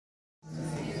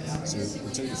So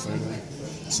we'll take the photo.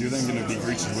 So you're then going to be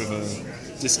greeted with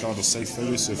a discard or save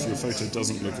photo, so if your photo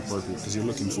doesn't look appropriate, because you're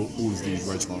looking for all of these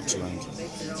wedge marks around.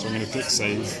 So I'm going to click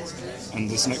save, and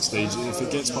this next stage, if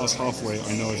it gets past halfway,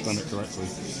 I know I've done it correctly.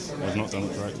 I've not done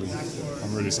it correctly.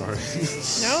 I'm really sorry.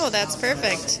 No, that's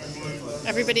perfect.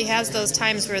 Everybody has those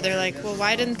times where they're like, well,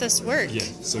 why didn't this work? Yeah,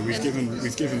 so we've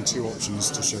given two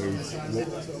options to show what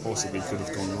possibly could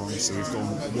have gone wrong. So we've gone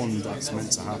one that's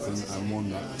meant to happen and one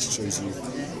that shows you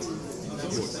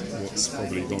what's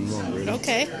probably gone wrong, really.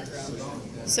 Okay.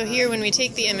 So here, when we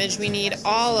take the image, we need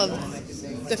all of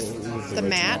the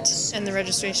mat and the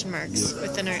registration marks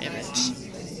within our image.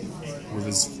 With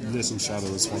as little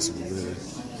shadow as possible, really.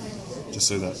 Just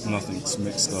so that nothing's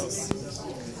mixed up.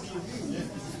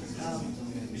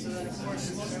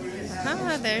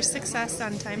 Ah, there's success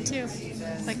on time too,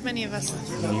 like many of us.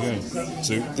 There you go.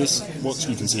 So this, what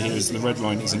you can see here is the red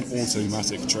line is an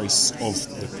automatic trace of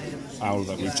the owl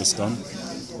that we've just done.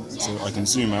 So I can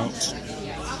zoom out,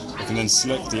 I can then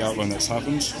select the outline that's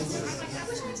happened,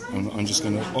 and I'm just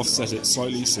going to offset it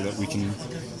slightly so that we can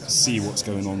see what's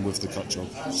going on with the cut job.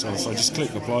 So if I just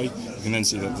click apply, you can then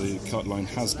see that the cut line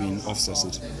has been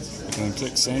offsetted. I can then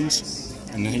click send,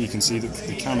 and here you can see that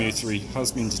the Cameo 3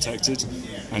 has been detected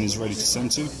and is ready to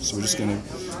send to. So we're just going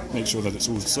to make sure that it's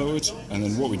all sorted, and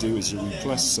then what we do is we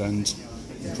press send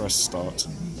and press start.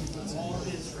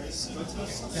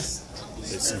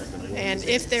 And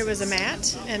if there was a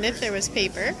mat and if there was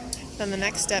paper, then the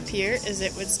next step here is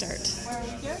it would start.